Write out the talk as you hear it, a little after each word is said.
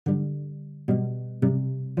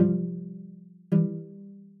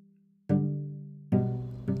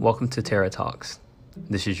Welcome to Terra Talks.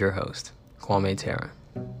 This is your host, Kwame Terra.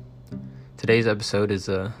 Today's episode is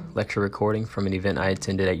a lecture recording from an event I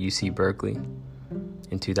attended at UC Berkeley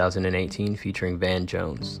in 2018 featuring Van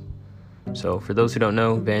Jones. So for those who don't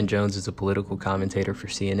know, Van Jones is a political commentator for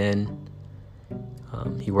CNN.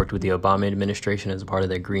 He worked with the Obama administration as a part of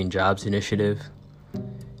their Green Jobs initiative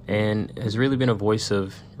and has really been a voice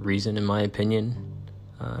of reason, in my opinion,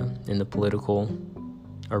 in the political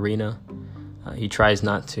arena. He tries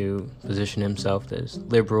not to position himself as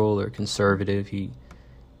liberal or conservative. He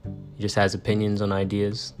just has opinions on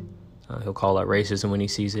ideas. He'll call out racism when he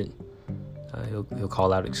sees it. He'll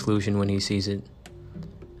call out exclusion when he sees it.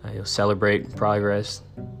 He'll celebrate progress.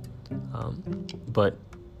 But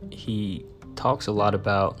he talks a lot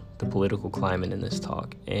about the political climate in this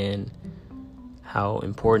talk and how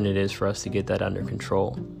important it is for us to get that under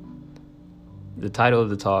control. The title of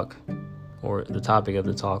the talk, or the topic of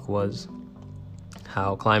the talk, was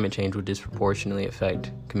how climate change would disproportionately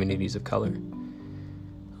affect communities of color.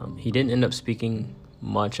 He didn't end up speaking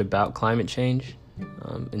much about climate change.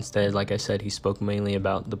 Instead, like I said, he spoke mainly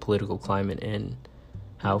about the political climate and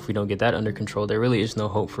how if we don't get that under control, there really is no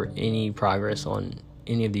hope for any progress on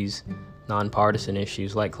any of these nonpartisan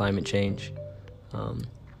issues like climate change,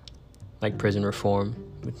 like prison reform,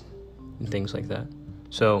 and things like that.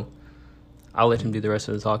 So I'll let him do the rest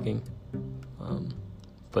of the talking.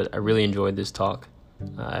 But I really enjoyed this talk.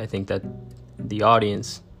 I think that the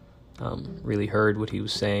audience really heard what he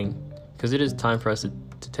was saying, because it is time for us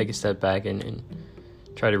to take a step back and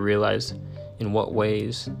try to realize in what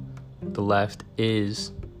ways the left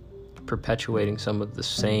is perpetuating some of the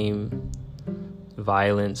same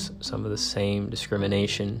violence, some of the same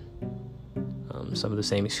discrimination, some of the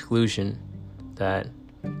same exclusion that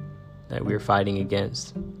we're fighting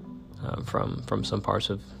against from some parts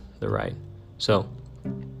of the right. So,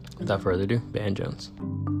 without further ado, Van Jones.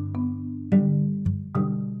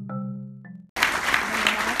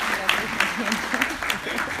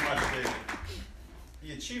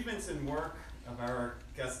 The achievements and work of our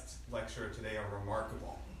guest lecturer today are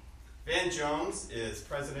remarkable. Van Jones is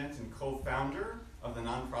president and co-founder of the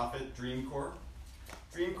nonprofit Dream Corps.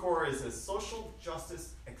 Dream Corps is a social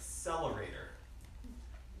justice accelerator.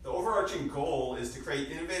 The overarching goal is to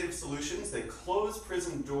create innovative solutions that close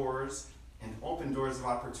prison doors and open doors of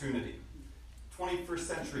opportunity. 21st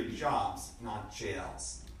century jobs, not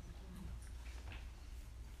jails.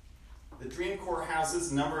 The Dream Corps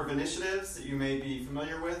houses a number of initiatives that you may be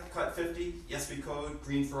familiar with: Cut 50, Yes We Code,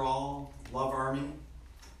 Green for All, Love Army.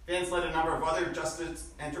 Van's led a number of other justice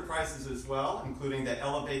enterprises as well, including the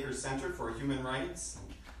Ella Baker Center for Human Rights,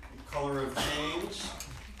 Color of Change.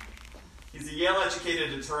 He's a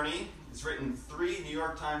Yale-educated attorney. He's written 3 New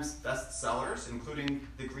York Times bestsellers, including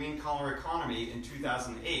The Green Collar Economy in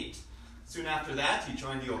 2008. Soon after that, he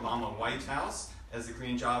joined the Obama White House as the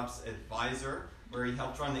Green Jobs Advisor, where he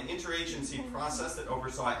helped run the interagency process that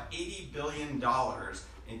oversaw $80 billion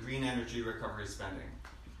in green energy recovery spending.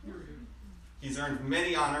 He's earned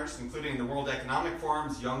many honors, including the World Economic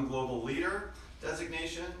Forum's Young Global Leader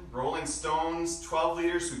designation, Rolling Stone's 12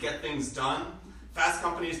 Leaders Who Get Things Done, Fast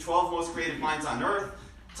Company's 12 Most Creative Minds on Earth,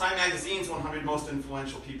 Time Magazine's 100 Most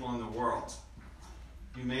Influential People in the World.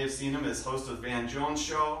 You may have seen him as host of Van Jones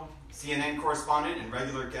Show, CNN correspondent, and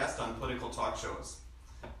regular guest on political talk shows.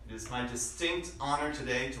 It is my distinct honor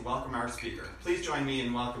today to welcome our speaker. Please join me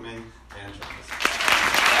in welcoming Van Jones.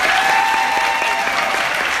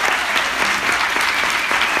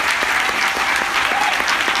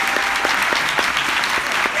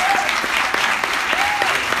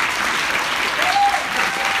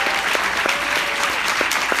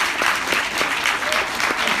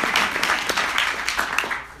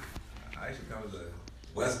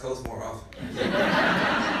 West Coast more often.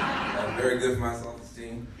 I'm very good for my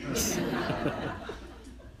self-esteem.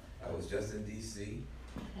 I was just in D.C.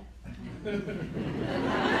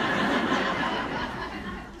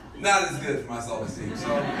 Not as good for my self-esteem.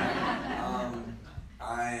 So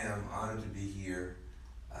I am honored to be here.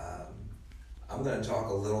 I'm going to talk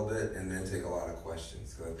a little bit and then take a lot of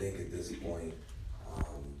questions, because I think at this point,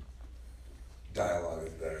 dialogue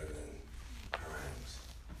is better than harangues.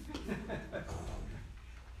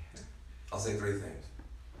 I'll say 3 things.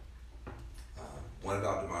 One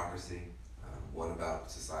about democracy, one about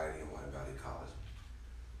society, and one about ecology.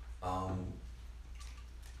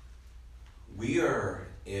 We are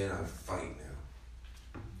in a fight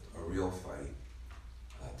now, a real fight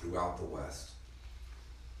throughout the West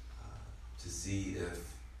to see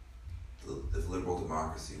if liberal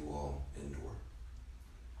democracy will endure.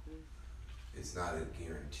 It's not a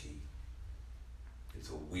guarantee. It's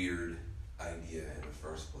a weird idea in the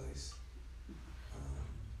first place.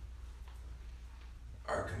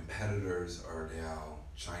 Our competitors are now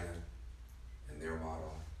China and their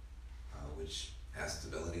model, which has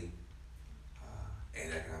stability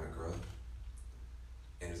and economic growth,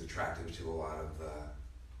 and is attractive to a lot of the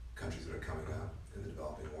countries that are coming up in the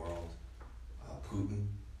developing world. Putin,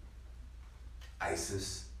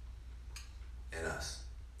 ISIS, and us.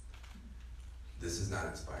 This is not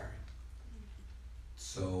inspiring.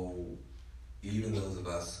 So even those of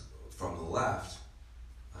us from the left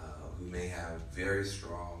who may have very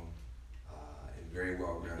strong and very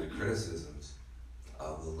well-grounded criticisms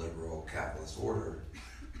of the liberal capitalist order,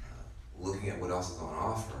 looking at what else is on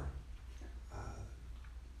offer,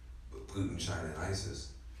 Putin, China, and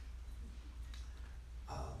ISIS,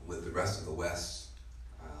 with the rest of the West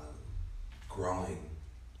growing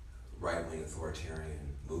right-wing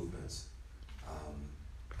authoritarian movements,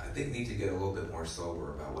 I think need to get a little bit more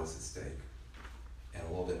sober about what's at stake, and a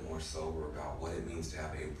little bit more sober about what it means to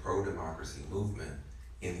have a pro-democracy movement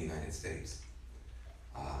in the United States.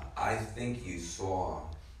 I think you saw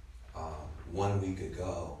 1 week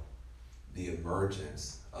ago the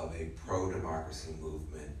emergence of a pro-democracy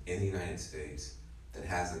movement in the United States that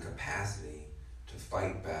has the capacity to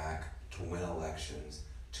fight back, to win elections,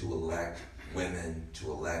 to elect women,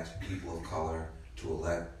 to elect people of color, to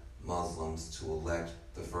elect Muslims, to elect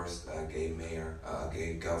the first gay mayor,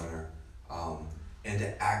 gay governor, and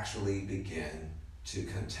to actually begin to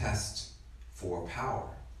contest for power.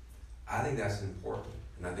 I think that's important,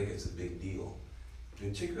 and I think it's a big deal,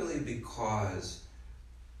 particularly because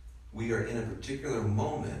we are in a particular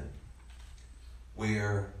moment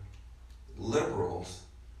where liberals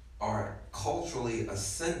are culturally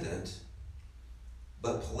ascendant,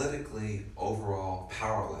 but politically overall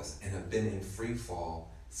powerless, and have been in free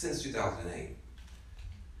fall since 2008.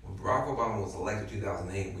 When Barack Obama was elected in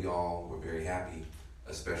 2008, we all were very happy,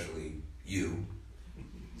 especially you.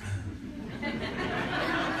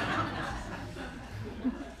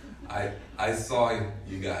 I saw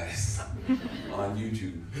you guys on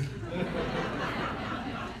YouTube.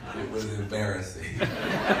 It was embarrassing.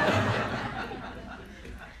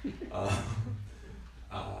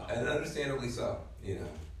 And understandably so, you know.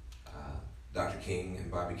 Dr. King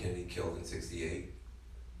and Bobby Kennedy killed in '68,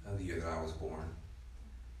 the year that I was born.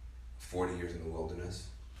 40 years in the wilderness.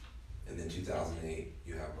 And then 2008,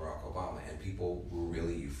 you have Barack Obama, and people were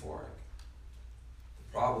really euphoric.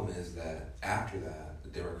 The problem is that after that, the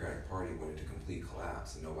Democratic Party went into complete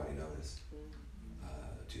collapse and nobody noticed.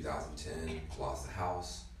 2010, lost the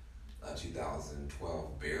House.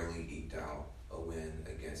 2012, barely eked out a win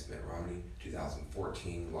against Mitt Romney.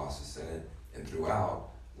 2014, lost the Senate, and throughout,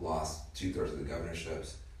 lost 2/3 of the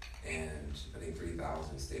governorships and I think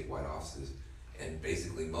 3,000 statewide offices. And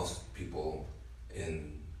basically most people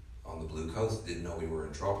on the Blue Coast didn't know we were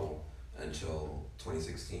in trouble until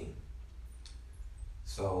 2016.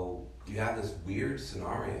 So you have this weird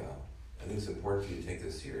scenario, I think it's important for you to take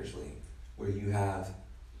this seriously, where you have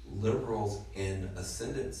liberals in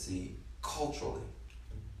ascendancy culturally,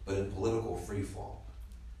 but in political freefall.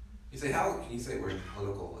 You say, how can you say we're in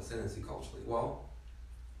political ascendancy culturally? Well,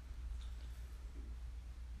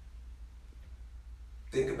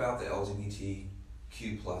 think about the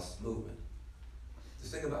LGBTQ plus movement.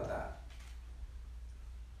 Just think about that.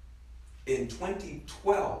 In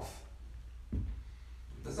 2012,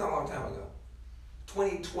 that's not a long time ago,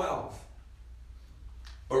 2012,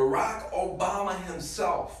 Barack Obama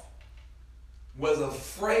himself was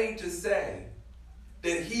afraid to say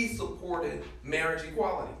that he supported marriage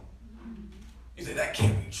equality. You say, that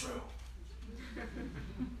can't be true.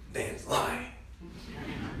 Dan's lying.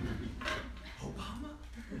 Obama?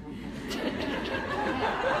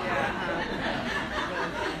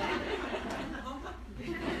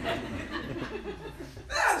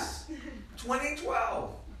 Yes,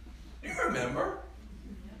 2012. You remember?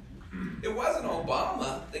 It wasn't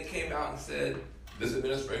Obama that came out and said, this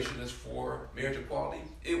administration is for marriage equality.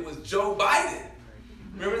 It was Joe Biden.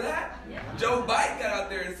 Remember that? Yeah. Joe Biden got out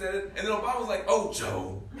there and said it, and then Obama was like, oh,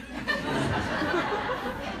 Joe.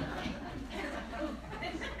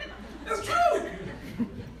 That's true.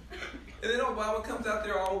 And then Obama comes out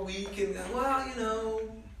there all weak and, well, you know,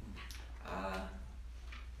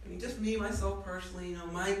 I mean, just me, myself personally, you know,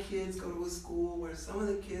 my kids go to a school where some of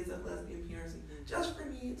the kids have lesbian parents, and just for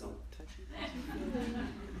me, it's okay.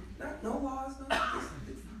 No laws, no.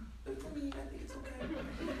 But for me, I think it's okay.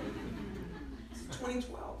 It's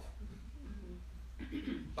 2012.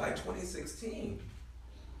 By 2016,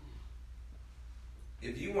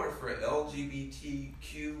 if you weren't for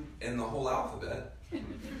LGBTQ and the whole alphabet,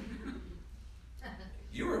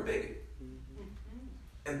 you were a bigot.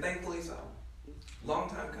 And thankfully so. Long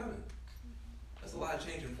time coming. That's a lot of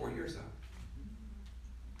change in 4 years though.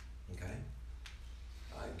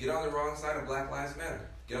 Get on the wrong side of Black Lives Matter.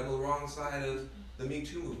 Get on the wrong side of the Me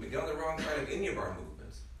Too movement. Get on the wrong side of any of our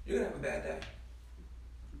movements. You're going to have a bad day.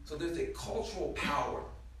 So there's a cultural power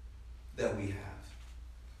that we have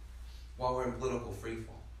while we're in political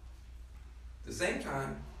freefall. At the same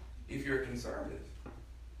time, if you're a conservative,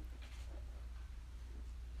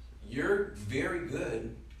 you're very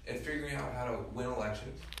good at figuring out how to win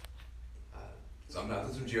elections. Sometimes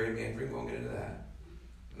there's some gerrymandering, we won't get into that.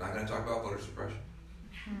 I'm not going to talk about voter suppression.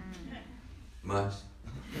 Much.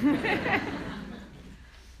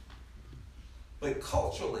 But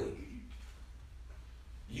culturally,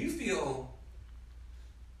 you feel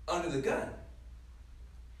under the gun.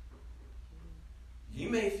 You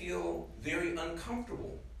may feel very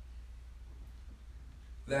uncomfortable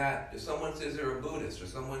that if someone says they're a Buddhist, or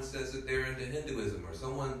someone says that they're into Hinduism, or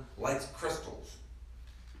someone likes crystals,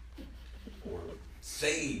 or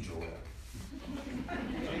sage, or whatever.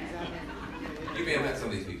 You may have met some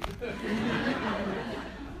of these people.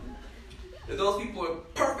 That those people are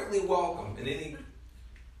perfectly welcome in any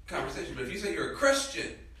conversation. But if you say you're a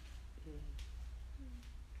Christian,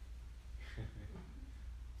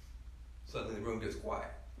 suddenly the room gets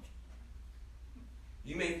quiet.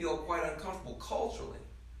 You may feel quite uncomfortable culturally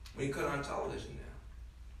when you cut on television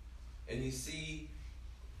now. And you see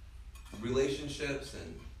relationships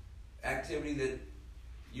and activity that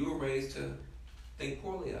you were raised to think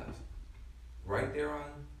poorly of right there on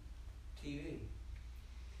TV.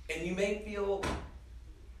 And you may feel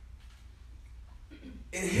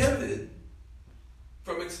inhibited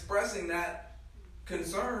from expressing that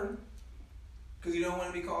concern because you don't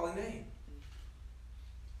want to be called a name.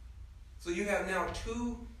 So you have now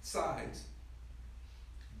two sides.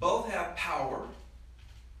 Both have power,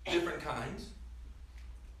 different kinds.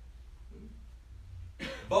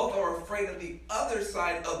 Both are afraid of the other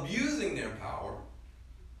side abusing their power.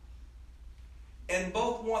 And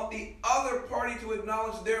both want the other party to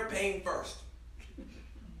acknowledge they're paying first.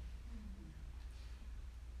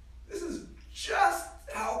 This is just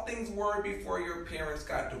how things were before your parents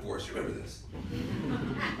got divorced. You remember this?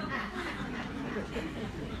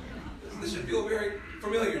 This should feel very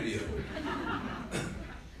familiar to you.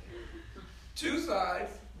 Two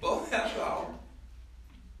sides, both have power.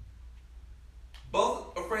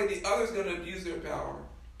 Both afraid the other's going to abuse their power.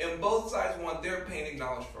 And both sides want their pain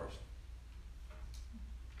acknowledged first.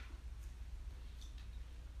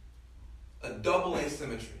 A double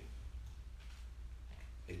asymmetry.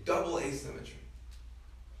 A double asymmetry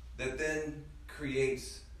that then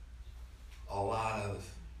creates a lot of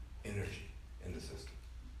energy in the system.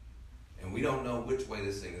 And we don't know which way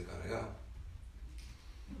this thing is going to go.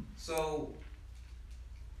 So,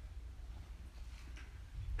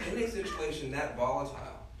 in a situation that volatile,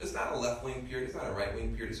 it's not a left-wing period, it's not a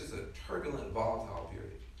right-wing period, it's just a turbulent, volatile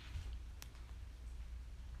period.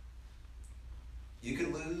 You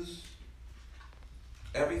could lose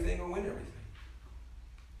everything or win everything.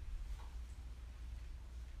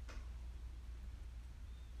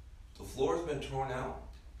 The floor has been torn out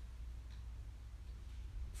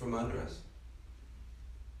from under us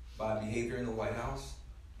by behavior in the White House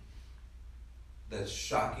that's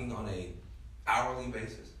shocking on an hourly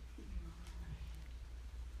basis.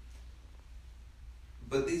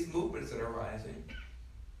 But these movements that are rising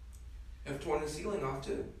have torn the ceiling off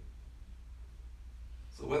too.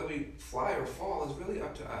 So whether we fly or fall is really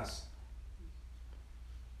up to us.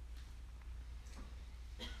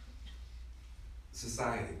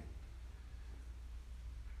 Society.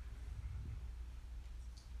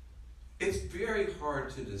 It's very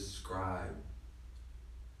hard to describe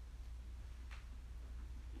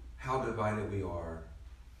how divided we are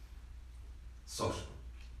socially.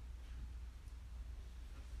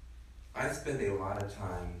 I spend a lot of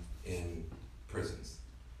time in prisons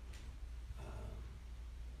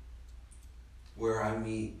where I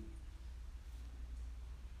meet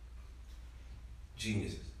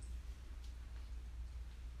geniuses,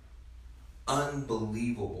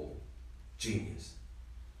 unbelievable genius,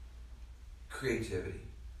 creativity,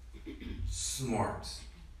 smarts,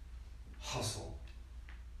 hustle,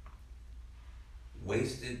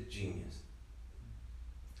 wasted genius,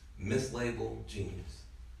 mislabeled genius.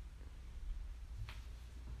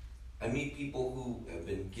 I meet people who have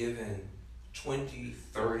been given 20,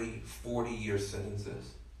 30, 40-year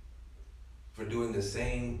sentences for doing the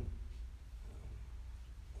same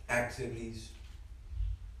activities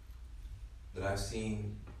that I've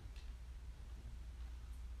seen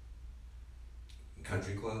in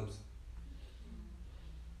country clubs,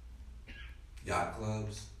 yacht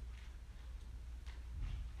clubs,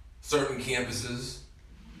 certain campuses.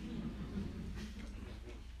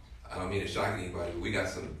 I don't mean to shock anybody, but we got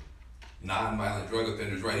some non-violent drug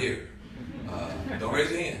offenders right here. Don't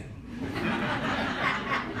raise your hand.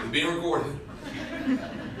 It's being recorded.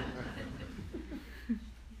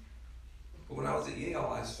 But when I was at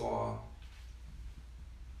Yale, I saw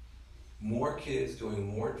more kids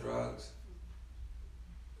doing more drugs,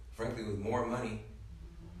 frankly with more money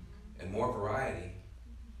and more variety,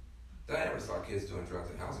 than I ever saw kids doing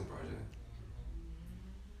drugs in housing projects.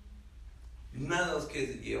 None of those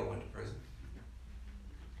kids at Yale went to prison.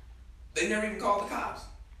 They never even called the cops.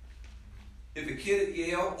 If a kid at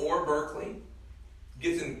Yale or Berkeley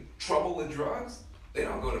gets in trouble with drugs, they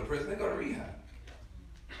don't go to prison, they go to rehab.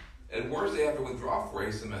 At worst, they have to withdraw for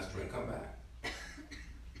a semester and come back.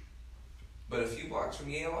 But a few blocks from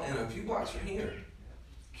Yale and a few blocks from here,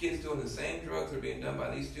 kids doing the same drugs that are being done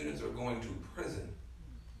by these students are going to prison.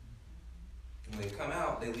 When they come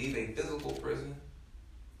out, they leave a physical prison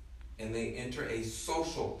and they enter a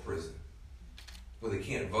social prison where they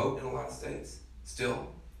can't vote in a lot of states. Still,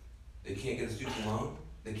 they can't get a student loan.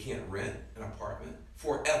 They can't rent an apartment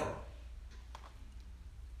forever.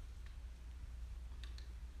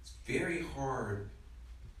 It's very hard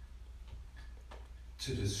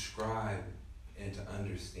to describe and to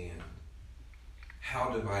understand how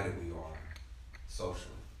divided we are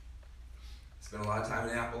socially. Spent a lot of time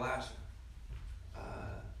in Appalachia.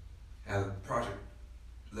 Have a project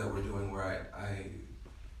that we're doing where I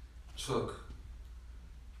took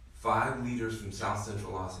 5 leaders from South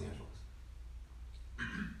Central Los Angeles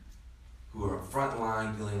who are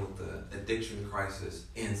frontline dealing with the addiction crisis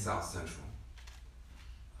in South Central.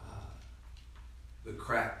 The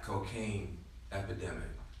crack cocaine epidemic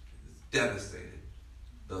has devastated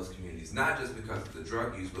those communities, not just because of the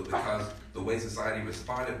drug use, but because the way society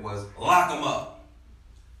responded was lock them up,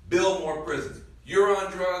 build more prisons. You're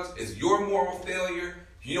on drugs, it's your moral failure.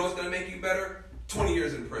 You know what's going to make you better? 20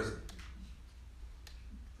 years in prison.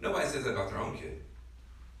 Nobody says that about their own kid.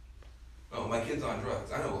 Oh, my kid's on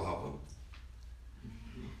drugs. I know we'll help him.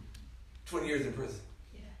 20 years in prison.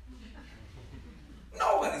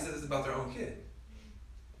 Nobody says this about their own kid.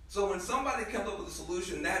 So when somebody comes up with a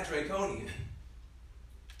solution that draconian,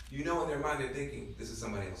 you know in their mind they're thinking, this is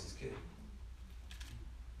somebody else's kid.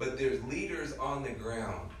 But there's leaders on the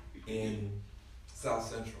ground in South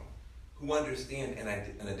Central who understand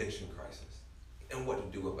an addiction crisis and what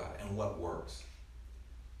to do about it and what works.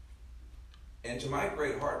 And to my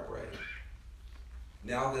great heartbreak,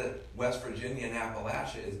 now that West Virginia and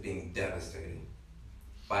Appalachia is being devastated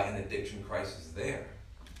by an addiction crisis there,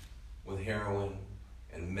 with heroin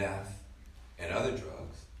and meth and other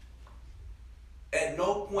drugs, at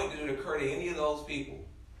no point did it occur to any of those people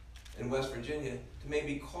in West Virginia to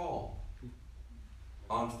maybe call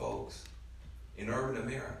on folks in urban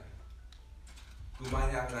America who might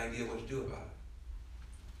have an idea what to do about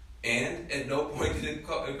it. And at no point did it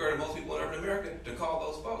occur to most people in urban America to call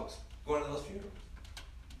those folks going to those funerals.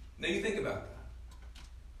 Now you think about that.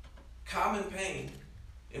 Common pain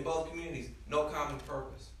in both communities, no common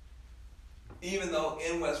purpose. Even though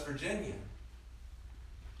in West Virginia,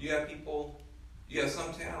 you have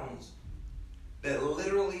some towns that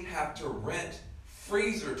literally have to rent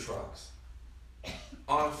freezer trucks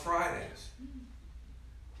on Fridays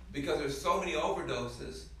because there's so many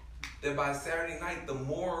overdoses that by Saturday night the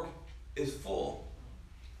morgue is full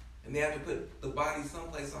and they have to put the body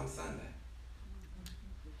someplace on Sunday.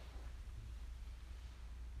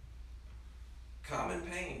 Common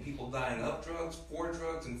pain, people dying of drugs, for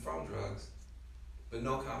drugs, and from drugs, but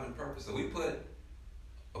no common purpose. So we put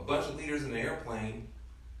a bunch of leaders in an airplane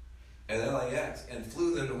at LAX and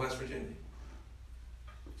flew them to West Virginia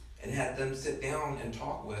and had them sit down and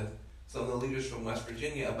talk with some of the leaders from West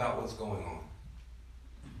Virginia about what's going on.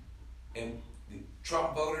 And the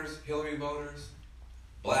Trump voters, Hillary voters,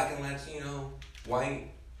 black and Latino,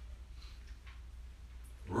 white,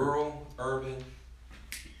 rural, urban,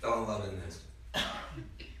 fell in love in an instant.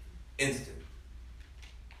 Instant.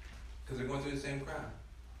 Because they're going through the same crowd.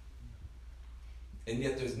 And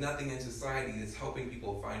yet there's nothing in society that's helping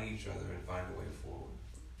people find each other and find a way forward.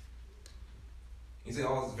 You say,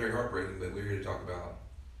 oh, this is very heartbreaking, but we're here to talk about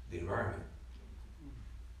the environment.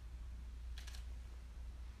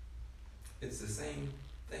 It's the same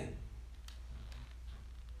thing.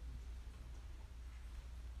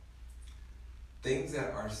 Things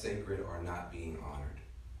that are sacred are not being honored.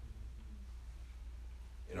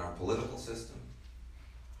 In our political system,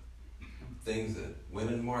 things that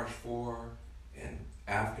women march for, and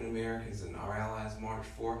African Americans and our allies marched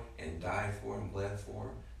for, and died for, and bled for,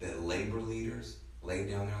 that labor leaders laid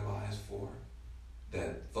down their lives for,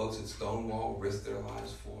 that folks at Stonewall risked their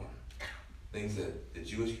lives for, things that the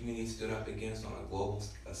Jewish community stood up against on a global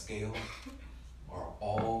scale are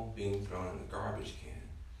all being thrown in the garbage can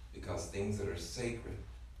because things that are sacred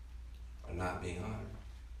are not being honored.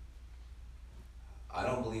 I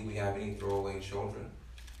don't believe we have any throwaway children.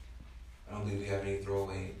 I don't believe we have any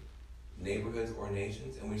throwaway neighborhoods or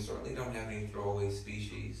nations, and we certainly don't have any throwaway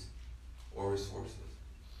species or resources.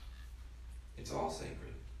 It's all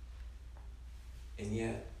sacred. And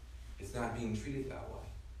yet, it's not being treated that way.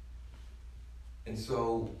 And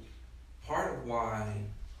so, part of why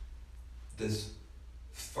this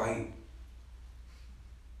fight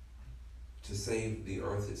to save the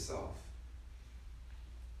earth itself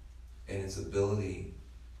and its ability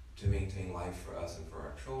to maintain life for us and for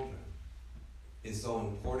our children is so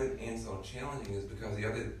important and so challenging is because the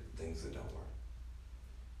other things that don't work.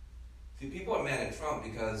 See, people are mad at Trump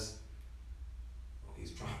because, well,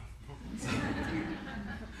 he's Trump. So,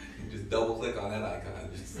 you just double click on that icon.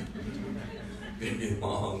 Just very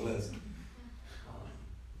long list.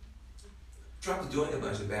 Trump's doing a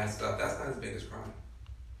bunch of bad stuff. That's not his biggest crime.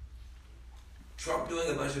 Trump doing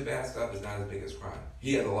a bunch of bad stuff is not his biggest crime.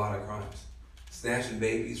 He has a lot of crimes. Snatching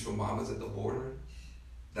babies from mamas at the border,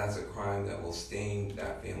 that's a crime that will stain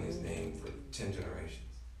that family's name for 10 generations.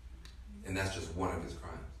 And that's just one of his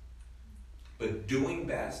crimes. But doing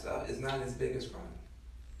bad stuff is not his biggest crime.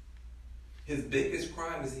 His biggest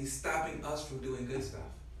crime is he's stopping us from doing good stuff.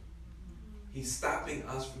 He's stopping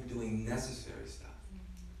us from doing necessary stuff.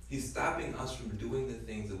 He's stopping us from doing the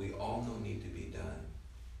things that we all know need to be done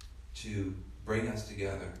to bring us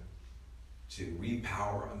together, to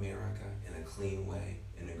repower America in a clean way,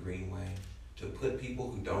 in a green way, to put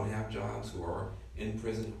people who don't have jobs, who are in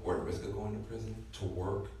prison or at risk of going to prison, to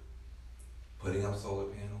work, putting up solar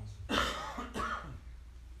panels,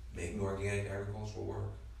 making organic agricultural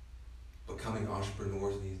work, becoming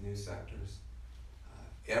entrepreneurs in these new sectors.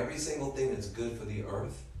 Every single thing that's good for the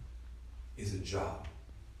earth is a job.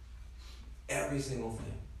 Every single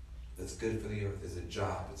thing that's good for the earth is a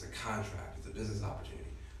job, it's a contract, it's a business opportunity.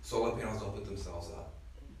 Solar panels don't put themselves up.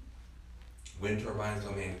 Wind turbines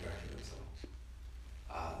don't manufacture themselves.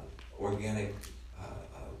 Organic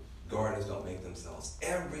gardens don't make themselves.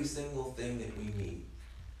 Every single thing that we need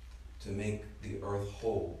to make the earth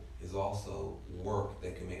whole is also work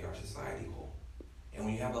that can make our society whole. And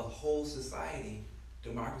when you have a whole society,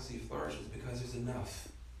 democracy flourishes because there's enough.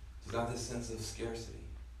 There's not this sense of scarcity.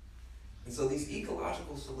 And so these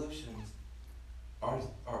ecological solutions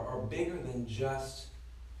are bigger than just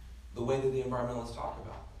the way that the environmentalists talk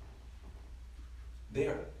about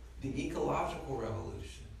them. The ecological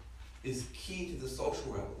revolution is key to the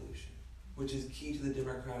social revolution, which is key to the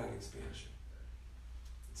democratic expansion.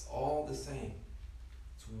 It's all the same.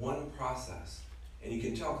 It's one process. And you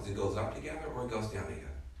can tell because it goes up together or it goes down together.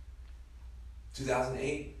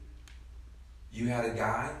 2008, you had a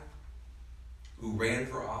guy who ran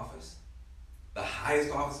for office, the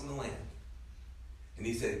highest office in the land. And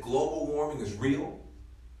he said, global warming is real.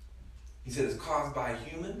 He said it's caused by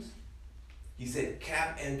humans. He said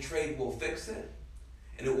cap and trade will fix it,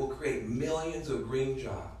 and it will create millions of green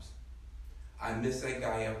jobs. I miss that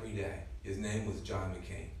guy every day. His name was John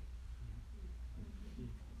McCain.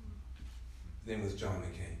 His name was John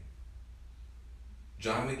McCain.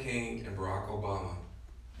 John McCain and Barack Obama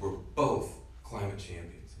were both climate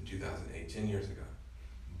champions in 2008, 10 years ago.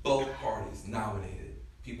 Both parties nominated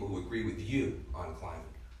people who agree with you on climate,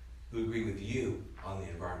 who agree with you on the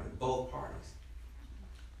environment. Both parties.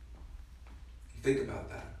 Think about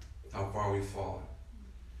that, how far we've fallen.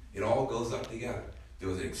 It all goes up together. There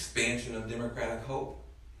was an expansion of democratic hope.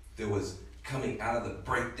 There was coming out of the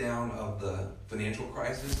breakdown of the financial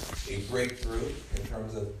crisis, a breakthrough in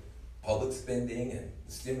terms of public spending and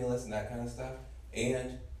stimulus and that kind of stuff,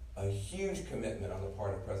 and a huge commitment on the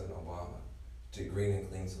part of President Obama to green and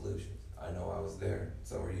clean solutions. I know I was there,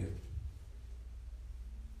 so are you.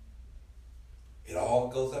 It all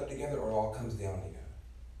goes up together or it all comes down together.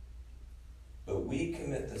 But we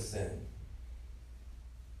commit the sin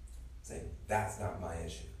saying, that's not my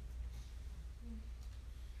issue.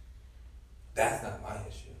 That's not my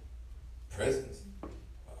issue. Prisons,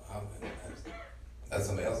 well, that's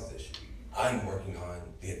somebody else's issue. I'm working on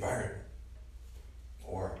the environment.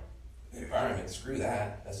 Or the environment, screw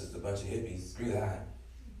that. That's just a bunch of hippies, screw that.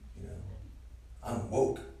 You know, I'm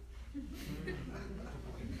woke.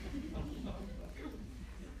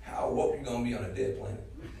 How woke you gonna be on a dead planet?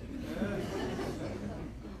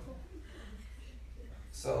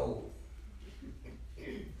 So,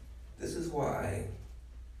 this is why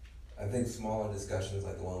I think smaller discussions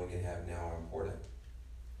like the one we can have now are important.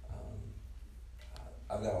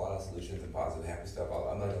 I've got a lot of solutions and positive, happy stuff.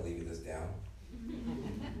 I'm not going to leave you this down.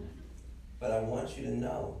 But I want you to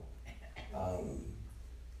know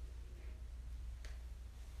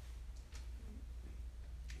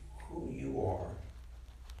who you are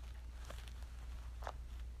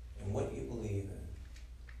and what you believe in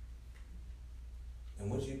and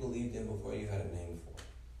what you believed in before you had a name for it.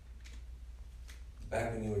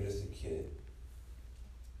 Back when you were just a kid,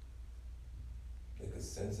 like a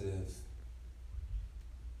sensitive,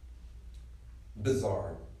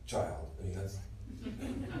 bizarre child. I mean,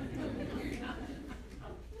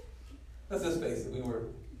 let's just face it, we were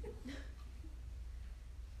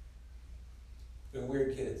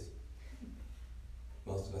weird kids.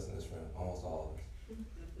 Most of us in this room, almost all of us.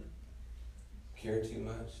 Care too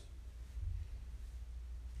much,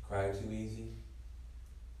 cry too easy,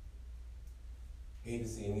 hate to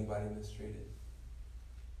see anybody mistreated.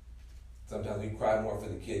 Sometimes we cry more for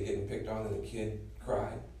the kid getting picked on than the kid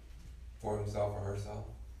cried for himself or herself.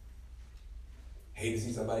 Hate to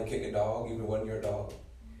see somebody kick a dog, even if it wasn't your dog.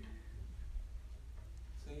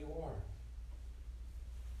 So you are.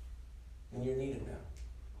 And you're needed now.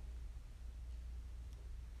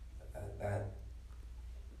 That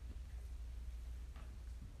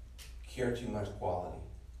care too much quality,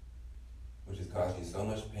 which has caused you so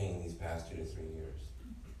much pain these past 2 to 3 years,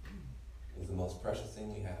 is the most precious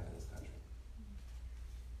thing we have in this country.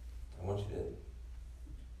 I want you to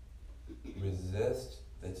resist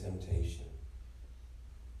the temptation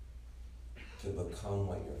to become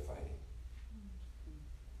what you're fighting.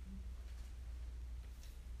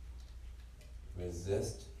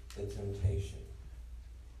 Resist the temptation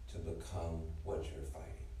to become what you're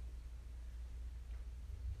fighting.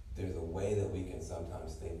 There's a way that we can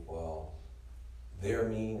sometimes think, well, they're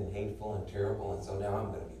mean and hateful and terrible, and so now I'm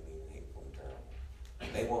going to be mean and hateful and terrible.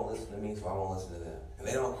 They won't listen to me, so I won't listen to them. And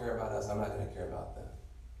they don't care about us, I'm not going to care about them.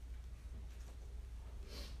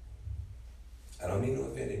 I don't mean to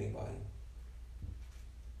offend anybody.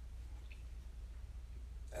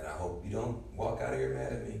 And I hope you don't walk out of here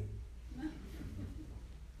mad at me.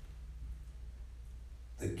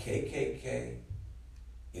 The KKK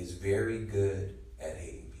is very good at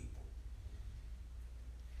hating people.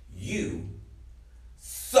 You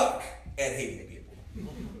suck at hating people.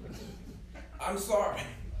 I'm sorry.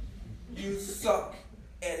 You suck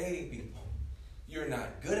at hating people. You're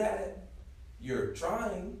not good at it. You're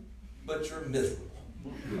trying, but you're miserable.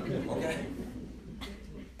 Okay?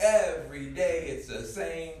 Every day it's the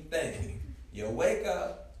same thing. You wake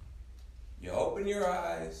up, you open your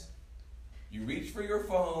eyes, you reach for your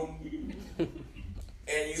phone,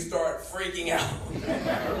 and you start freaking out.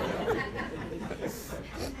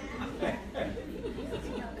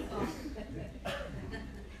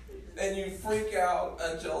 And you freak out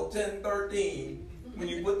until 10:13 when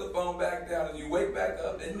you put the phone back down and you wake back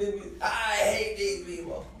up and then I hate these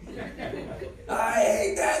people. I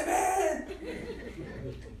hate that man.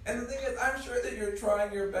 And the thing is, I'm sure that you're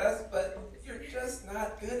trying your best, but you're just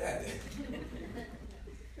not good at it.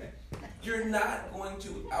 You're not going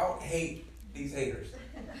to out-hate these haters.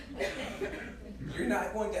 You're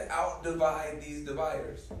not going to out-divide these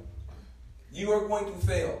dividers. You are going to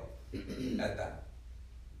fail at that.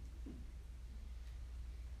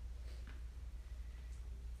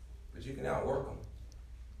 But you can outwork them.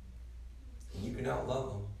 And you can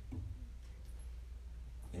outlove them.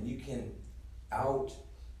 And you can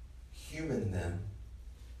out-human them.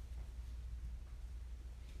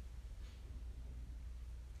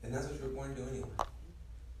 And that's what you're going to do anyway.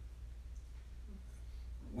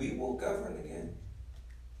 We will govern again.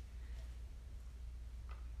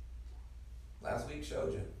 Last week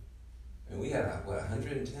showed you. I mean, we had,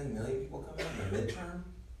 110 million people coming out in the midterm?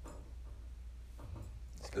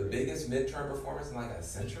 The biggest midterm performance in like a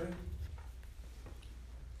century?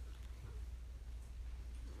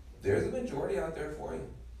 There's a majority out there for you.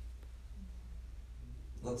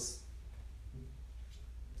 Looks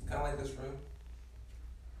kind of like this room.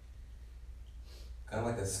 Kind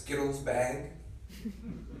of like a Skittles bag.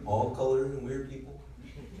 All colors and weird people.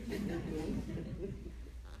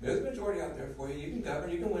 There's a majority out there for you. You can govern.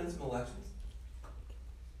 You can win some elections.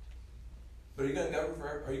 But are you going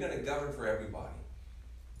to govern for everybody?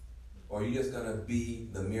 Or are you just going to be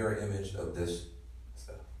the mirror image of this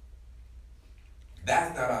stuff?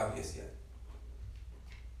 That's not obvious yet.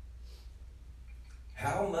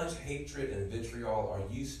 How much hatred and vitriol are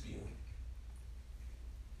you spewing?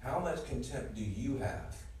 How much contempt do you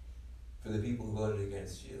have for the people who voted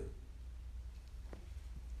against you?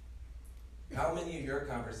 How many of your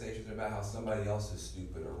conversations are about how somebody else is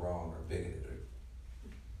stupid or wrong or bigoted?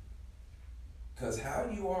 Because how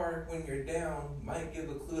you are when you're down might give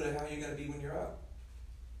a clue to how you're going to be when you're up.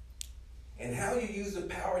 And how you use the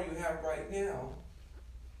power you have right now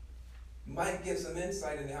might give some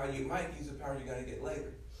insight into how you might use the power you're going to get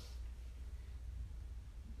later.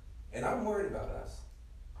 And I'm worried about us.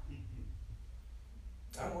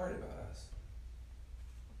 I'm worried about us.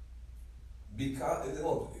 Because,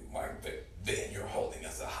 well, Mark, then you're holding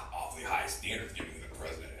us an awfully high standard given the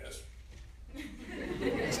president is.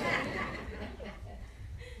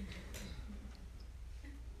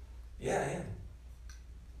 Yeah, I am.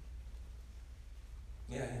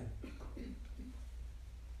 Yeah, I am.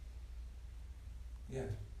 Yeah.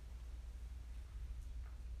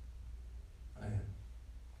 I am.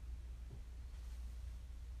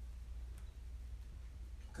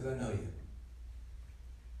 Because I know you.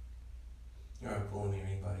 You aren't fooling me or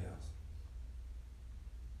anybody else.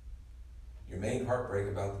 Your main heartbreak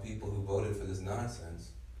about the people who voted for this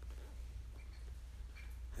nonsense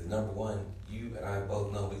is, number one, you and I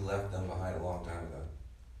both know we left them behind a long time ago.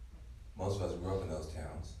 Most of us grew up in those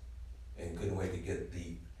towns and couldn't wait to get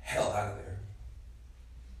the hell out of there.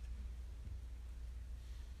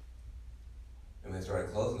 And they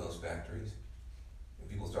started closing those factories, and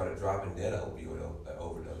people started dropping dead opioid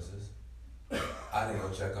overdoses. I didn't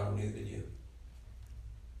go check on them, neither did you.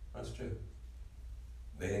 That's true.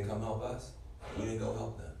 They didn't come help us. We didn't go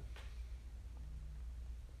help them.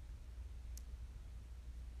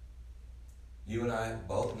 You and I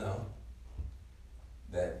both know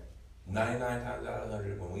that 99 times out of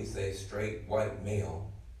 100, when we say straight white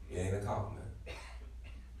male, it ain't a compliment.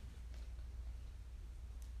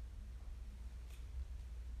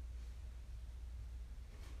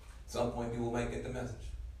 At some point, people might get the message.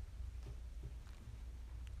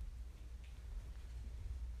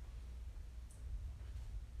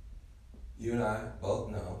 You and I both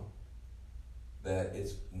know that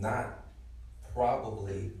it's not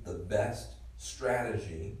probably the best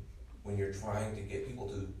strategy when you're trying to get people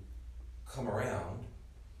to come around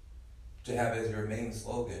to have as your main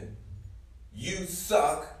slogan, "You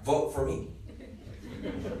suck, vote for me."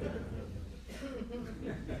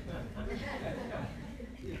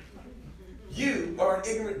 You are an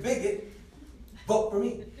ignorant bigot, vote for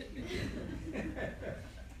me.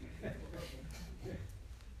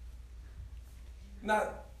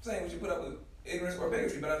 Not saying we should put up with ignorance or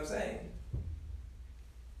bigotry, but I'm saying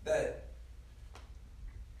that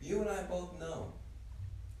you and I both know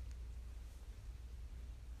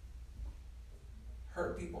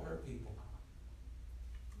hurt people hurt people.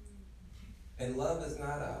 And love is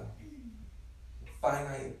not a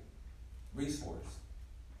finite resource.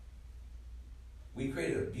 We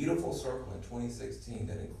created a beautiful circle in 2016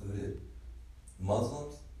 that included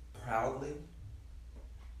Muslims, proudly,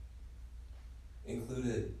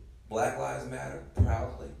 included Black Lives Matter,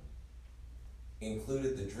 proudly,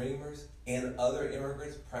 included the Dreamers and other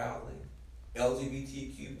immigrants, proudly,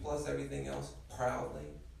 LGBTQ plus everything else, proudly,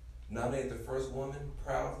 nominated the first woman,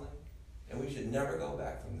 proudly, and we should never go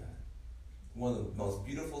back from that. One of the most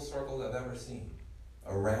beautiful circles I've ever seen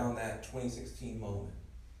around that 2016 moment.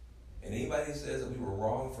 And anybody who says that we were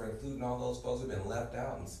wrong for including all those folks who've been left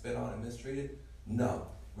out and spit on and mistreated, no,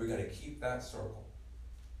 we're going to keep that circle.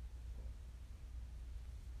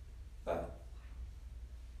 But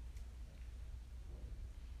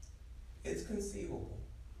it's conceivable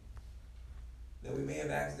that we may have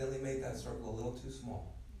accidentally made that circle a little too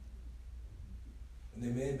small. And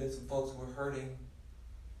there may have been some folks who were hurting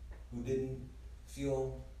who didn't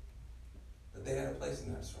feel that they had a place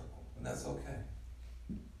in that circle. And that's okay.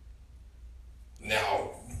 Now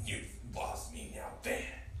you've lost me now, Van.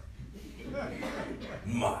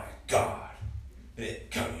 My God. I didn't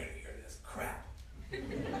come here to hear this crap. You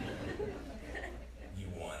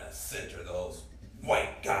want to center those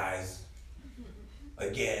white guys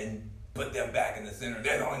again, put them back in the center.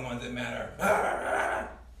 They're the only ones that matter.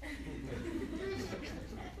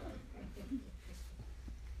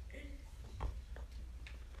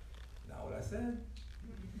 Not what I said.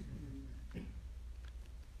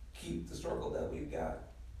 Keep the circle that we've got,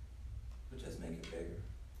 but just make it bigger.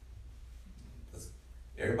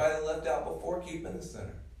 Everybody that left out before, keep in the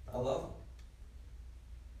center. I love them.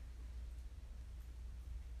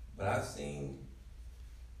 But I've seen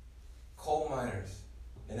coal miners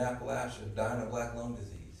in Appalachia dying of black lung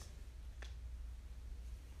disease,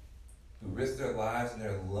 who risked their lives and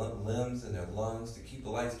their limbs and their lungs to keep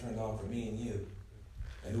the lights turned on for me and you,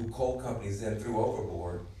 and who coal companies then threw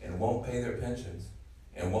overboard and won't pay their pensions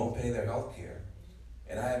and won't pay their health care.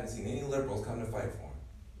 And I haven't seen any liberals come to fight for them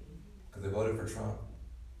because they voted for Trump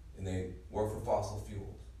and they work for fossil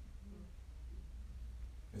fuels.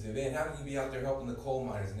 And say, Van, how can you be out there helping the coal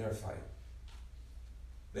miners in their fight?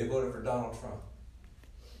 They voted for Donald Trump.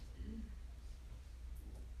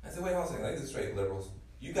 I said, wait, hold on a second, let me get this straight, liberals.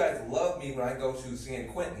 You guys love me when I go to San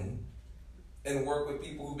Quentin and work with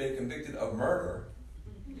people who've been convicted of murder.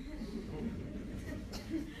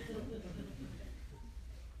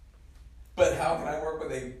 But how can I work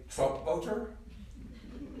with a Trump voter?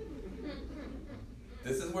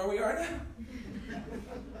 This is where we are now.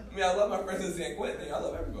 I mean, I love my friends in San Quentin. I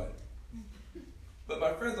love everybody. But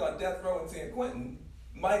my friends on death row in San Quentin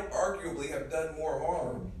might arguably have done more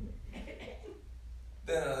harm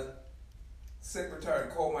than a sick, retired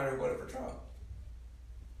coal miner who voted for Trump.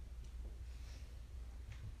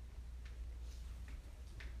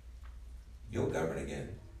 You'll govern again.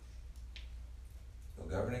 You'll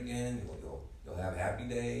govern again. You'll have happy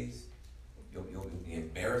days. You'll be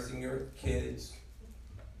embarrassing your kids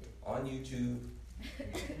on YouTube.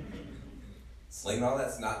 Slinging all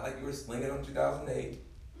that snot like you were slinging in 2008.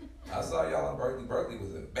 I saw y'all in Berkeley. Berkeley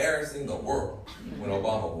was embarrassing the world when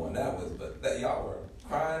Obama won. But y'all were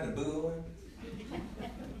crying and booing.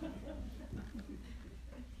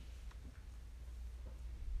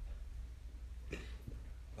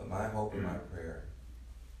 But my hope and my prayer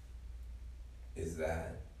is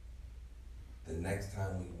that the next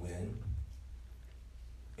time we win,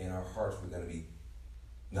 in our hearts we're going to be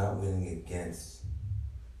not winning against,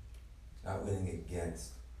 but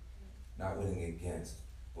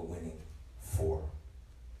winning for.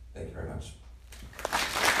 Thank you very much.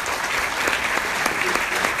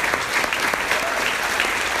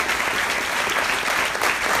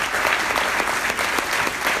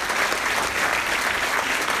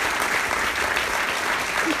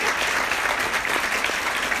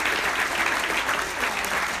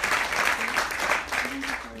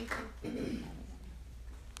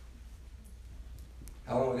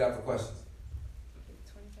 How long we got for questions?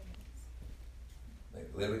 25 minutes.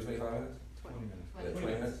 Like literally 25 minutes? 20 minutes. 20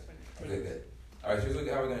 minutes? Okay, good. All right, here's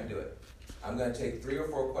how we're going to do it. I'm going to take 3 or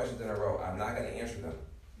 4 questions in a row. I'm not going to answer them.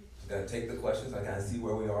 I'm going to take the questions, I kind of see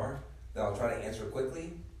where we are. Then I'll try to answer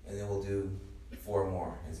quickly, and then we'll do 4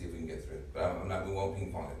 more and see if we can get through it. But we won't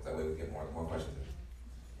ping pong it. That way we get more questions in.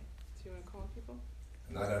 Do you want to call people?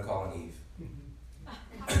 I'm not going to call on Eve.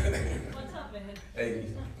 What's up, man?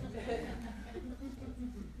 Hey.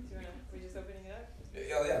 We just opening it up?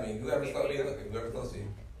 Yeah, I mean, whoever's close to you, whoever's close to you.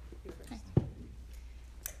 You first.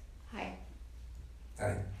 Hi.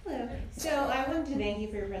 Hi. Hello. So I wanted to thank you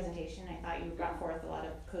for your presentation. I thought you brought forth a lot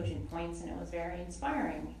of cogent points and it was very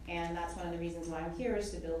inspiring. And that's one of the reasons why I'm here,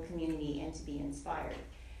 is to build community and to be inspired.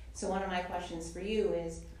 So one of my questions for you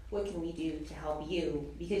is, what can we do to help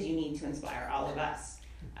you? Because you need to inspire all of us.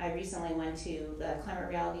 I recently went to the Climate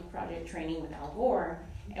Reality Project training with Al Gore,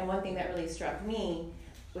 and one thing that really struck me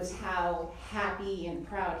was how happy and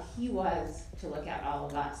proud he was to look at all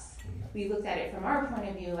of us. We looked at it from our point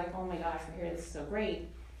of view, like, oh my gosh, we're here, this is so great.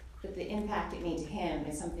 But the impact it made to him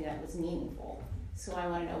is something that was meaningful. So I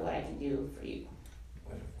want to know what I can do for you.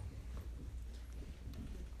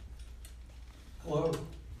 Hello.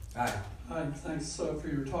 Hi. Hi, thanks for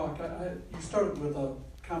your talk. You started with a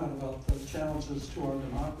comment about the challenges to our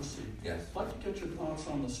democracy. Yes. I'd like to get your thoughts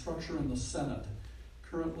on the structure in the Senate.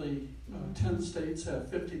 Currently, 10 states have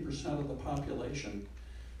 50% of the population,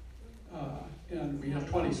 and we have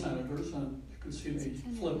 20 senators, and you can see the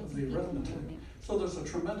flip of the arithmetic. So there's a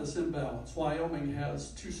tremendous imbalance. Wyoming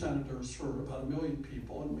has 2 senators for about 1 million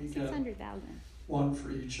people, and we get 1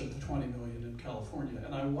 for each of the 20 million in California.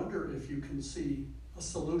 And I wonder if you can see a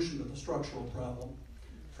solution to the structural problem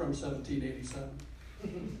from 1787.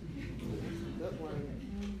 Good one.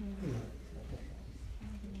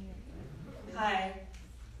 Hi,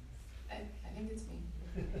 I think it's me.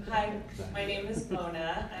 Hi, my name is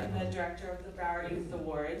Mona. I'm the director of the Broward Youth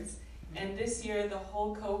Awards. And this year, the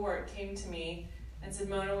whole cohort came to me and said,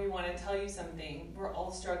 Mona, we want to tell you something. We're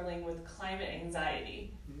all struggling with climate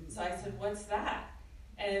anxiety. So I said, what's that?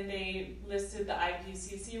 And they listed the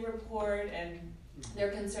IPCC report and their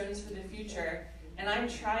concerns for the future. And I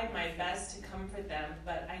tried my best to comfort them,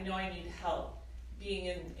 but I know I need help being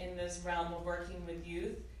in this realm of working with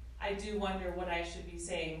youth. I do wonder what I should be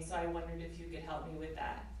saying, so I wondered if you could help me with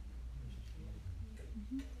that.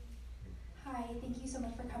 Hi, thank you so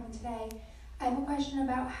much for coming today. I have a question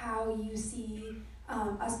about how you see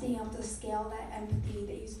us being able to scale that empathy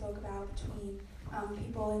that you spoke about between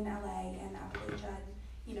people in LA and Appalachia,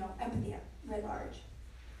 and, empathy writ large.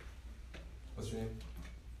 What's your name?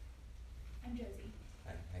 I'm Josie.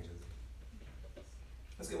 Hi, Josie.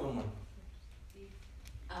 Let's get one more.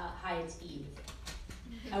 Hi, it's Eve.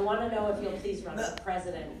 I want to know if you'll please run for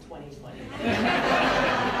president in 2020.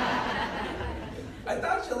 I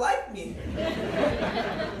thought you liked me.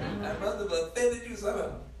 I must have offended you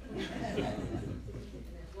somehow.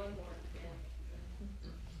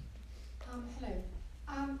 Hello.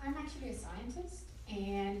 I'm actually a scientist,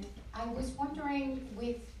 and I was wondering,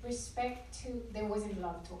 with respect to, there wasn't a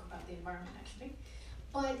lot of talk about the environment actually,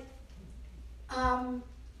 but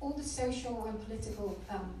all the social and political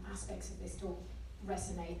aspects of this talk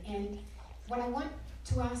resonate. And what I want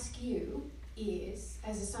to ask you is,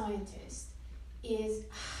 as a scientist, is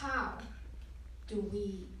how do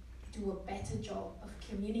we do a better job of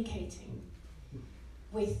communicating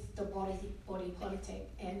with the body politic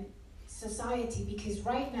and society? Because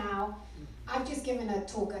right now, I've just given a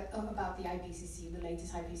talk about the IPCC, the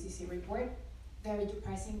latest IPCC report. Very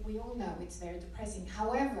depressing. We all know it's very depressing.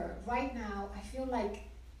 However, right now, I feel like,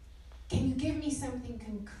 can you give me something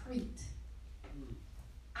concrete?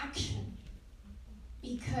 Action.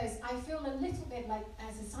 Because I feel a little bit like,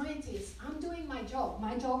 as a scientist, I'm doing my job.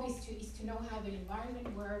 My job is to know how the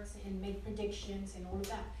environment works and make predictions and all of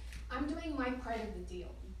that. I'm doing my part of the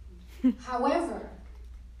deal. However,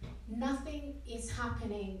 nothing is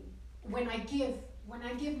happening when I give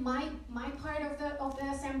my part of the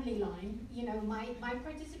assembly line, you know, my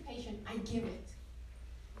participation, I give it.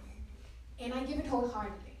 And I give it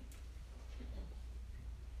wholeheartedly.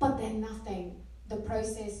 But then nothing, the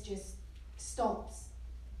process just stops.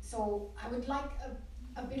 So I would like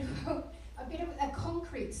a bit of a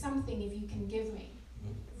concrete something, if you can give me,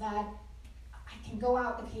 that I can go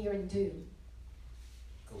out here and do.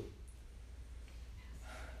 Cool.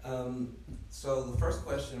 So the first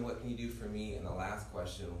question, what can you do for me, and the last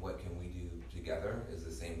question, what can we do together, is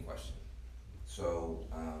the same question. So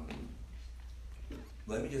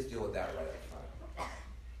let me just deal with that right up front.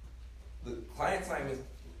 The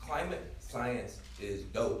climate science is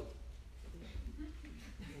dope.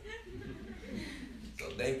 So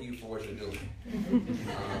thank you for what you're doing.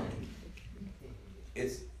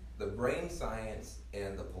 It's the brain science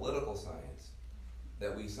and the political science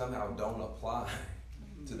that we somehow don't apply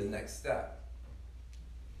to the next step.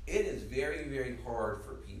 It is very, very hard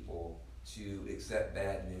for people to accept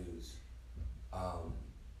bad news,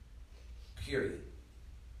 period.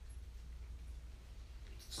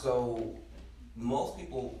 So most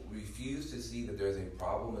people refuse to see that there's a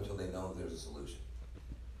problem until they know there's a solution.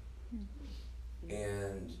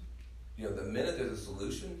 And you know, the minute there's a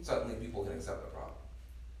solution, suddenly people can accept the problem.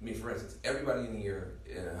 I mean, for instance, everybody in here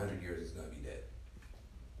in 100 years is going to be dead.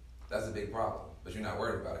 That's a big problem, but you're not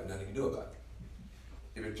worried about it, nothing you can do about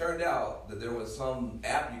it. If it turned out that there was some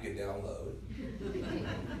app you could download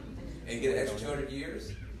and get an extra 200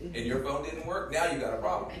 years, and your phone didn't work, now you got a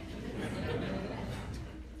problem.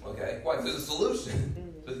 Okay? Why? There's a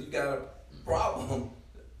solution, but you've got a problem.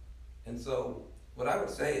 And so what I would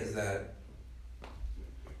say is that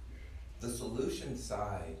the solution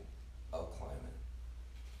side of climate,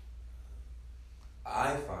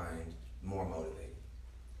 I find more motivating.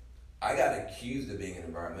 I got accused of being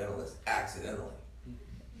an environmentalist accidentally.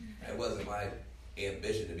 It wasn't my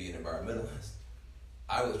ambition to be an environmentalist.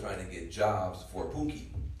 I was trying to get jobs for Pookie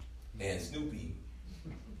and Snoopy,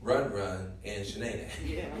 Run Run, and Shanae.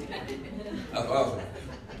 That's what I was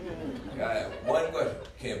trying. I had one question: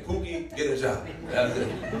 can Pookie get a job? That was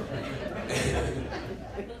it.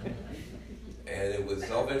 And it was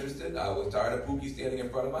self-interested. I was tired of Pookie standing in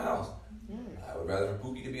front of my house. I would rather for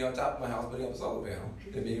Pookie to be on top of my house putting up a solar panel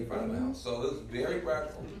than being in front of my house. So it was very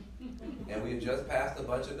practical. And we had just passed a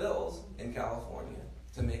bunch of bills in California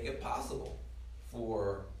to make it possible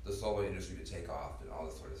for the solar industry to take off and all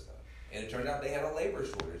this sort of stuff. And it turned out they had a labor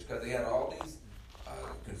shortage because they had all these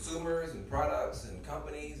consumers and products and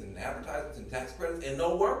companies and advertisements and tax credits and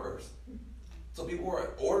no workers. So people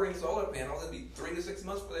were ordering solar panels. It'd be 3 to 6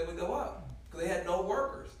 months before they would go up because they had no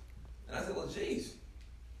workers. And I said, well, geez,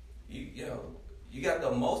 you got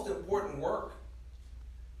the most important work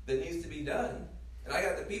that needs to be done, and I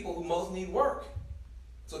got the people who most need work.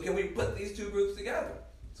 So can we put these two groups together?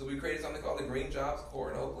 So we created something called the Green Jobs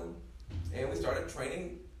Corps in Oakland, and we started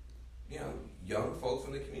training, young folks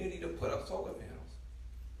from the community to put up solar panels.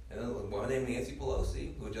 And then a woman named Nancy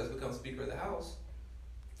Pelosi, who had just become Speaker of the House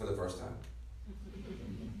for the first time,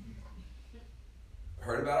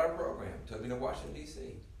 heard about our program, took me to Washington,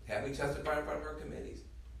 D.C., had me testify in front of her committees.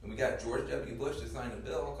 And we got George W. Bush to sign a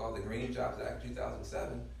bill called the Green Jobs Act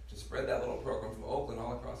 2007 to spread that little program from Oakland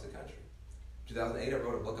all across the country. In 2008, I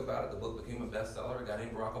wrote a book about it. The book became a bestseller. A guy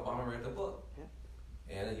named Barack Obama read the book.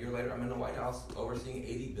 And a year later, I'm in the White House overseeing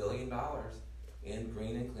 $80 billion in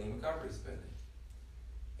green and clean recovery spending.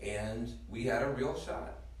 And we had a real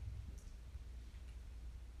shot.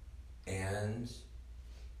 And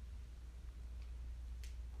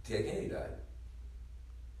Ted Kennedy died.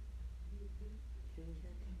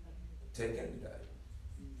 Ted Kennedy died.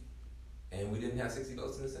 And we didn't have 60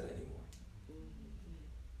 votes in the Senate anymore.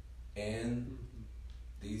 And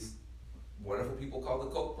these wonderful people called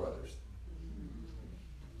the Koch brothers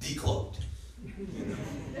decloaked.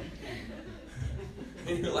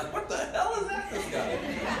 And you're like, what the hell is that, this guy?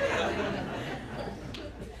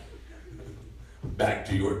 Back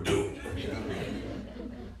to your doom.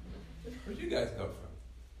 Where'd you guys come from?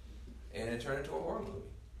 And it turned into a horror movie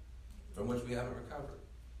from which we haven't recovered.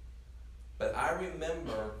 But I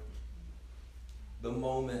remember the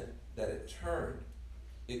moment that it turned.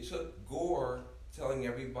 It took Gore telling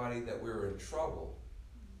everybody that we were in trouble,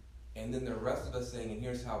 and then the rest of us saying, and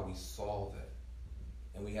here's how we solve it.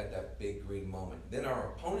 And we had that big green moment. Then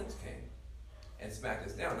our opponents came and smacked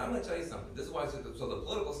us down. And I'm going to tell you something. This is why I said, so the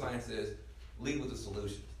political science is lead with the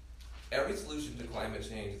solutions. Every solution to climate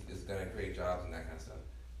change is going to create jobs and that kind of stuff.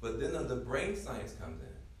 But then the brain science comes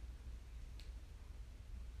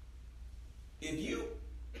in. If you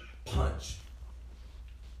punch,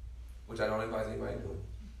 which I don't advise anybody doing,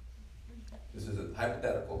 this is a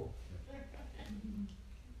hypothetical.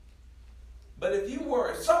 But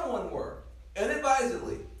if someone were,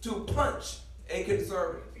 inadvisedly, to punch a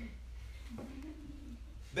conservative,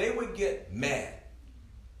 they would get mad.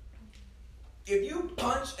 If you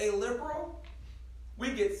punch a liberal,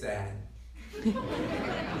 we get sad.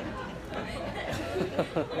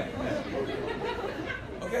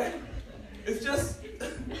 Okay? It's just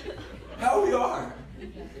how we are.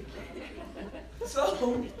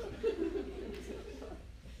 So,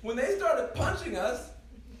 when they started punching us,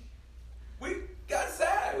 we got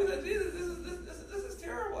sad. We said, Jesus, this is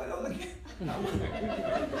terrible. I don't like it.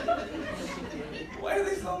 Why are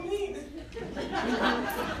they so mean?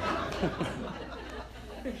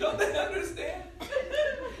 Don't they understand?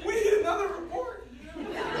 We need another report.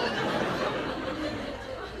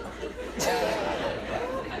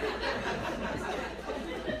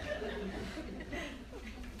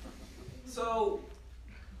 So,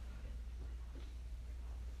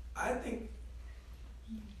 I think,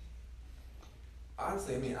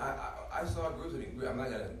 honestly, I mean, I saw groups, I'm not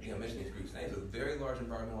going to mention these groups' names, but very large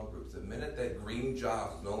environmental groups. The minute that green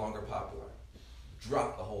jobs was no longer popular,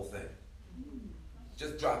 dropped the whole thing.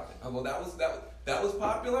 Just dropped it. Oh, well, that was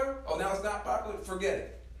popular? Oh, now it's not popular? Forget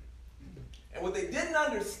it. And what they didn't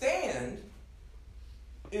understand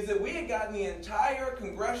is that we had gotten the entire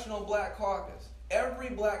Congressional Black Caucus, every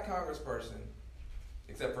black congressperson,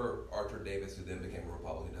 except for Arthur Davis, who then became a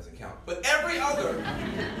Republican, doesn't count, but every other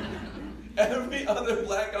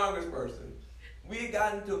black congressperson, we had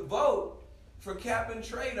gotten to vote for cap and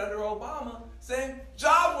trade under Obama, saying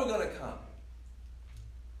jobs were going to come.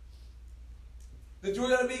 That you were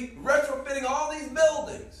going to be retrofitting all these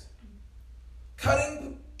buildings,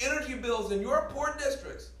 cutting energy bills in your poor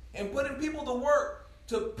districts, and putting people to work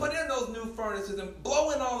to put in those new furnaces and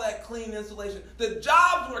blow in all that clean insulation. The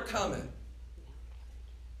jobs were coming.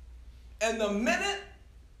 And the minute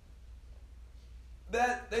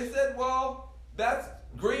that they said, well, that's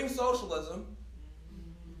green socialism,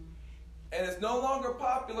 and it's no longer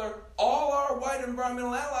popular, all our white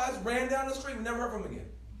environmental allies ran down the street. We never heard from them again.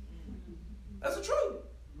 That's the truth.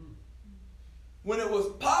 When it was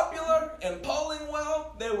popular and polling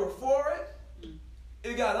well, they were for it.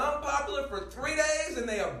 It got unpopular for 3 days and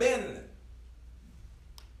they abandoned it.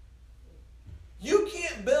 You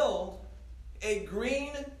can't build a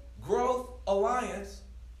green growth alliance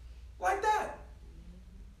like that.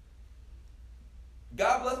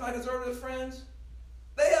 God bless my conservative friends.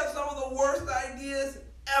 They have some of the worst ideas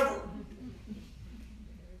ever.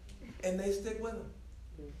 And they stick with them.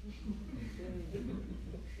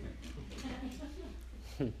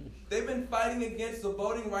 They've been fighting against the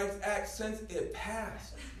Voting Rights Act since it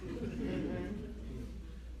passed.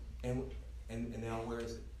 And now where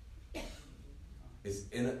is it? It's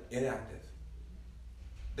inactive.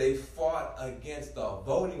 They fought against the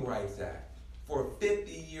Voting Rights Act for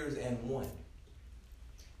 50 years and won.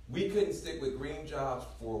 We couldn't stick with green jobs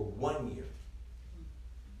for 1 year.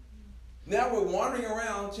 Now we're wandering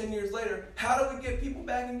around 10 years later. How do we get people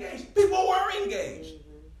back engaged? People were engaged.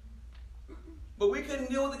 But we couldn't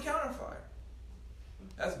deal with the counterfire.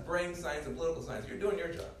 That's brain science and political science. You're doing your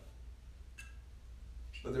job.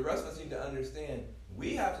 But the rest of us need to understand,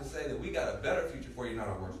 we have to say that we got a better future for you, not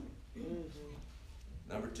a worse one.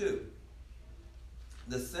 Number two,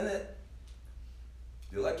 the Senate,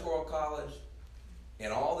 the Electoral College,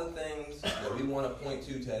 and all the things that we want to point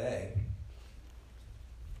to today,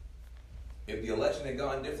 if the election had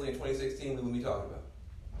gone differently in 2016, we wouldn't be talking about it.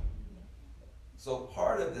 So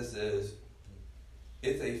part of this is,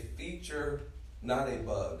 it's a feature, not a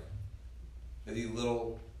bug, that these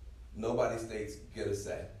little nobody states get a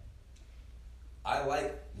say. I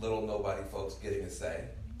like little nobody folks getting a say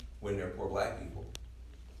when they're poor black people.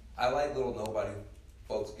 I like little nobody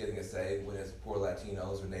folks getting a say when it's poor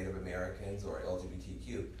Latinos or Native Americans or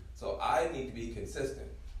LGBTQ. So I need to be consistent.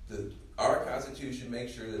 Our Constitution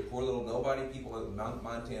makes sure that poor little nobody people in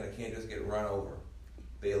Montana can't just get run over.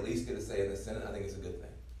 They at least get a say in the Senate. I think it's a good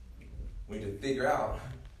thing. We need to figure out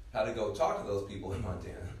how to go talk to those people in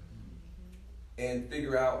Montana and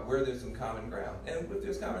figure out where there's some common ground. And if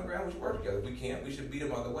there's common ground, we should work together. If we can't, we should beat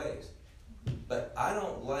them other ways. But I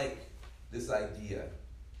don't like this idea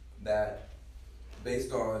that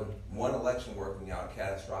based on one election working out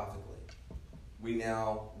catastrophically, we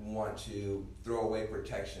now want to throw away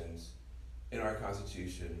protections in our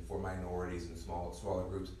Constitution for minorities and smaller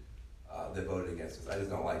groups that voted against us. I just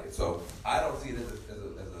don't like it. So I don't see it as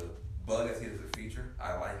a bug. I see it as a feature.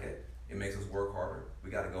 I like it. It makes us work harder.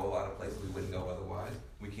 We got to go a lot of places we wouldn't go otherwise.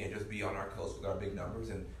 We can't just be on our coast with our big numbers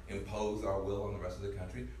and impose our will on the rest of the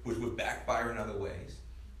country, which would backfire in other ways.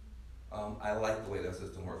 I like the way that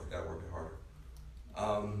system works. We got to work it harder.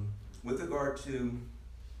 With regard to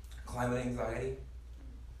climate anxiety,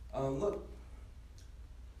 look,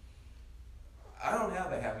 I don't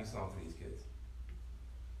have a happy song for these kids.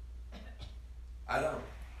 I don't.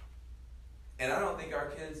 And I don't think our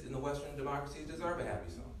kids in the Western democracies deserve a happy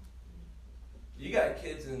song. You got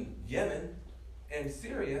kids in Yemen and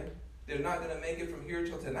Syria, they're not going to make it from here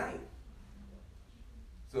till tonight.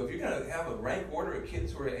 So if you're going to have a rank order of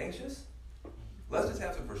kids who are anxious, let's just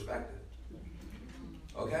have some perspective.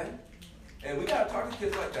 Okay? And we got to talk to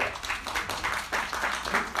kids like that.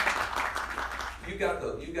 You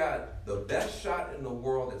got the best shot in the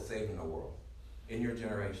world at saving the world in your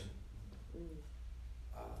generation.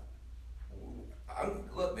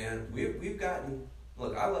 Look, man, we've gotten,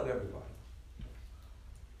 look, I love everybody.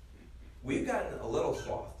 We've gotten a little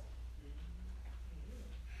soft.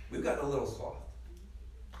 We've gotten a little soft.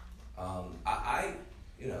 I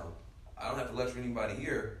don't have to lecture anybody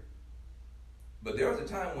here, but there was a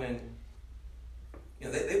time when,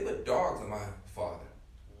 they put dogs on my father.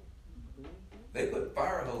 They put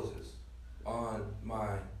fire hoses on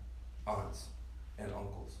my aunts and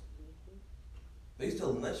uncles. They used to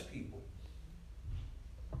lynch people.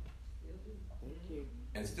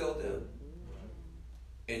 And still do.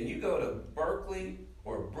 And you go to Berkeley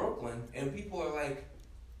or Brooklyn, and people are like,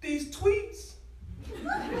 these tweets.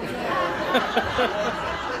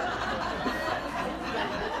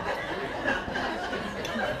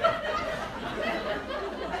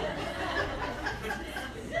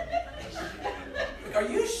 Are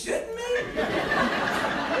you shitting me?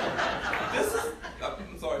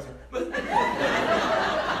 I'm sorry, sir. But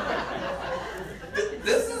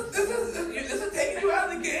this is taking you out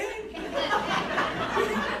of the game.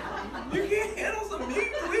 You can't handle some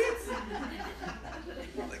mean tweets.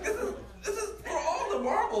 Like this is for all the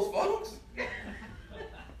marbles, folks.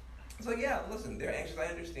 So yeah, listen, they're anxious. I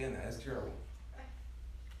understand that. It's terrible.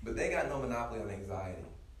 But they got no monopoly on anxiety.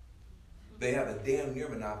 They have a damn near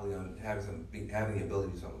monopoly on having the ability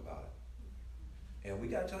to do something about it. And we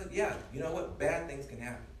got to tell them, yeah, you know what? Bad things can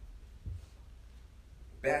happen.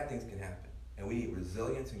 Bad things can happen. And we need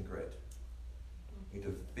resilience and grit. We need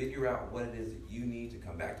to figure out what it is that you need to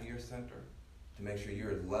come back to your center, to make sure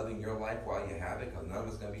you're loving your life while you have it, because none of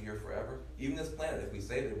us is going to be here forever. Even this planet, if we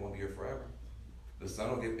save it, it won't be here forever. The sun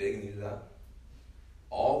will get big and eat it up.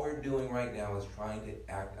 All we're doing right now is trying to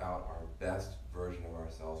act out our best version of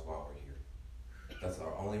ourselves while we're here. That's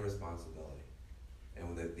our only responsibility.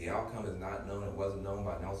 And the outcome is not known. It wasn't known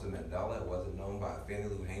by Nelson Mandela. It wasn't known by Fannie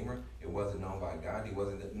Lou Hamer. It wasn't known by Gandhi.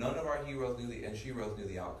 None of our heroes and sheroes knew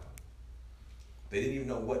the outcome. They didn't even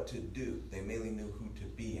know what to do. They mainly knew who to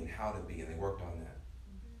be and how to be, and they worked on that.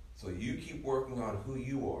 So you keep working on who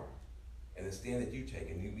you are and the stand that you take.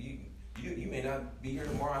 And you may not be here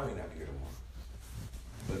tomorrow. I may not be here tomorrow.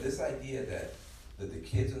 But this idea that the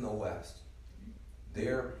kids in the West,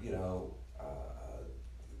 they're,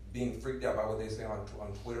 being freaked out by what they say on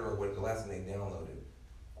Twitter or what the last thing they downloaded,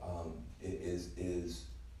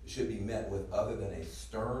 should be met with other than a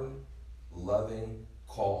stern, loving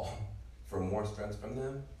call for more strength from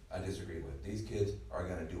them. I disagree with. These kids are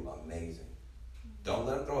going to do amazing. Don't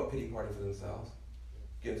let them throw a pity party for themselves.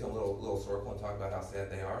 Get into a little circle and talk about how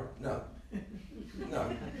sad they are. No.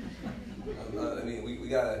 I mean, we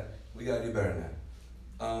gotta do better than that.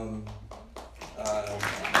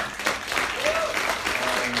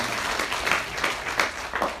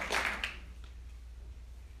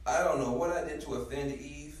 I don't know what I did to offend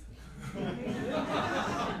Eve.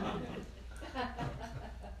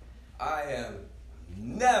 I am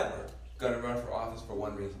never going to run for office for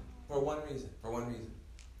one reason. For one reason.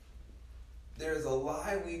 There's a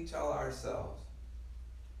lie we tell ourselves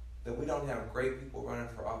that we don't have great people running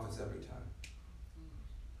for office every time.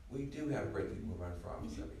 We do have great people running for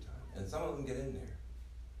office every time. And some of them get in there.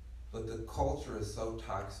 But the culture is so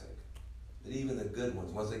toxic that even the good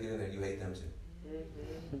ones, once they get in there, you hate them too.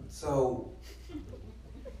 So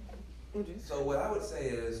what I would say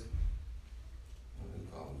is, what do you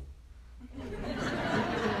call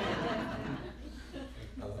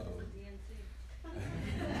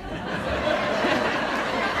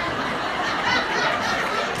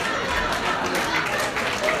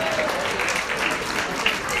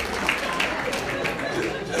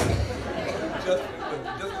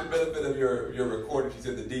just for the benefit of your recording, she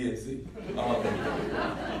said the DNC.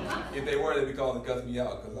 If they were, they'd be calling to cuss me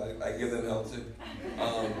out because I give them hell too.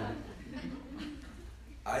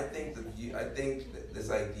 I think that this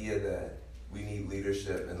idea that we need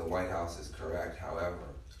leadership in the White House is correct.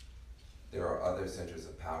 However, there are other centers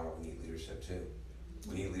of power we need leadership too.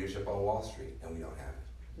 We need leadership on Wall Street, and we don't have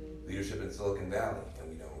it. Leadership in Silicon Valley, and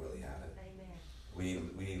we don't really have it. Amen.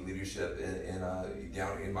 We need leadership in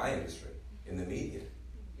down in my industry, in the media.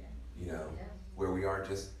 You know, where we aren't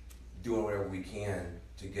just doing whatever we can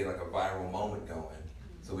to get like a viral moment going,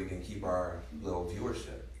 so we can keep our little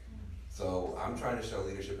viewership. So I'm trying to show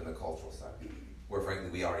leadership in the cultural side, where frankly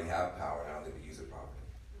we already have power, and I don't think we use it properly.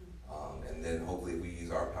 And then hopefully if we use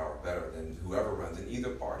our power better, then whoever runs in either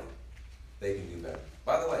party, they can do better.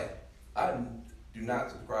 By the way, I do not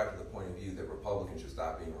subscribe to the point of view that Republicans should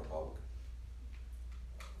stop being Republicans.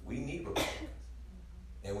 We need Republicans,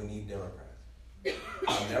 and we need Democrats.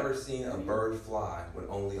 I've never seen a bird fly with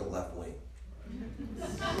only a left wing.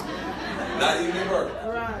 Not even a bird.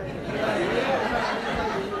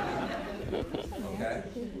 Okay?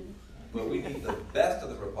 But we need the best of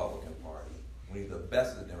the Republican Party. We need the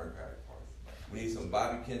best of the Democratic Party. We need some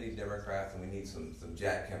Bobby Kennedy Democrats, and we need some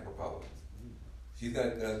Jack Kemp Republicans. She's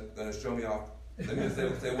gonna show me off. Let me just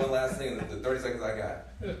say one last thing in the 30 seconds I got.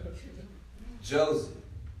 Josie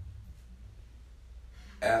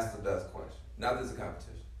asked the best question. Not that it's a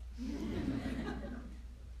competition.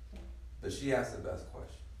 But she asked the best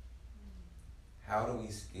question. How do we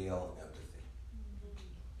scale empathy?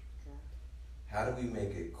 How do we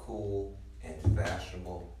make it cool and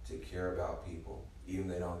fashionable to care about people, even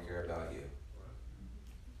if they don't care about you?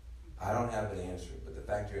 I don't have an answer, but the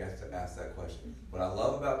fact you asked that question. What I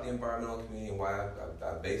love about the environmental community and why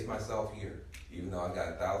I base myself here, even though I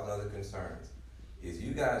got 1,000 other concerns, is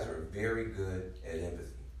you guys are very good at empathy.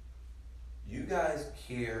 You guys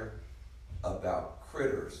care about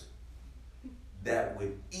critters that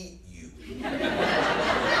would eat you.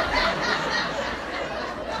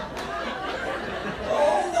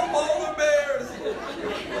 Oh, the polar bears!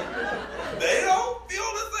 They don't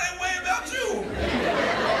feel the same way about you.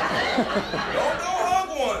 Don't go hug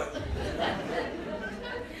one.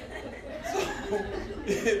 So,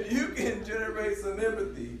 if you can generate some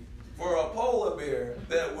empathy for a polar bear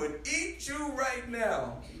that would eat you right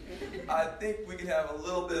now, I think we can have a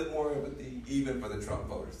little bit more empathy even for the Trump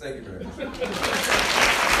voters. Thank you very much.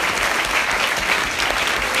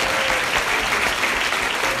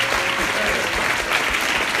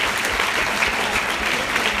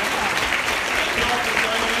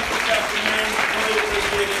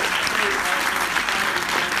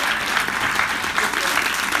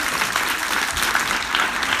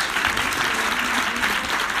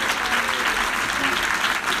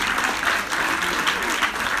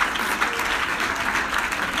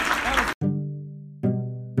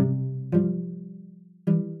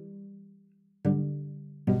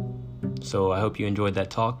 So I hope you enjoyed that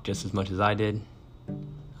talk just as much as I did.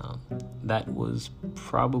 That was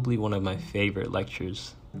probably one of my favorite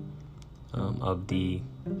lectures of the,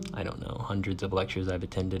 hundreds of lectures I've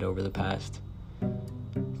attended over the past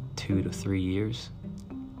 2 to 3 years.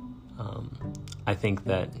 I think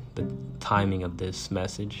that the timing of this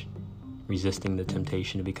message, resisting the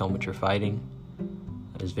temptation to become what you're fighting,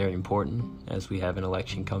 is very important as we have an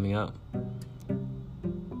election coming up.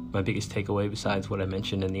 My biggest takeaway, besides what I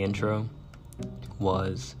mentioned in the intro,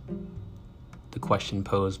 was the question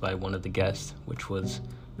posed by one of the guests, which was,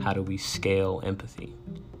 how do we scale empathy?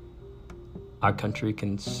 Our country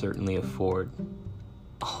can certainly afford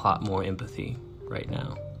a lot more empathy right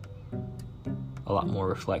now, a lot more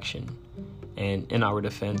reflection. And in our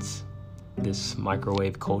defense, this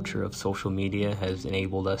microwave culture of social media has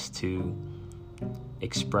enabled us to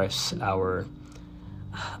express our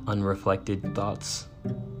unreflected thoughts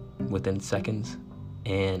within seconds,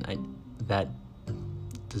 and that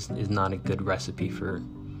is not a good recipe for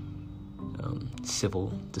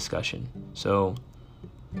civil discussion. So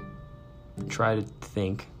try to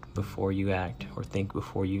think before you act, or think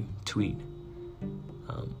before you tweet.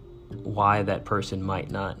 Why that person might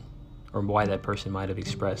not, or why that person might have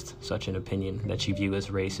expressed such an opinion that you view as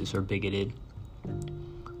racist or bigoted.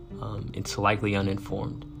 It's likely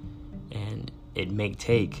uninformed, and it may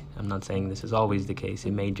take, I'm not saying this is always the case,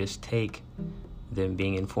 it may just take them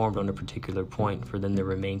being informed on a particular point for them to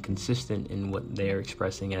remain consistent in what they're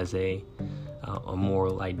expressing as a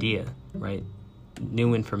moral idea, right?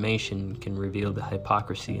 New information can reveal the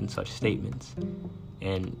hypocrisy in such statements,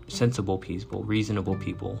 and sensible people, reasonable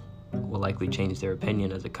people, will likely change their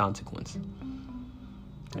opinion as a consequence.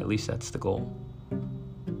 At least that's the goal.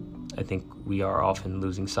 I think we are often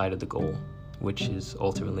losing sight of the goal, which is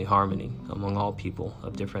ultimately harmony among all people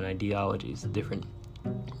of different ideologies, of different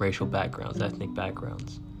racial backgrounds, ethnic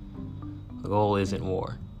backgrounds. The goal isn't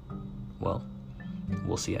war. Well,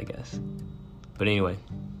 we'll see, I guess. But anyway,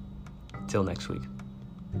 till next week.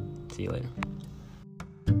 See you later.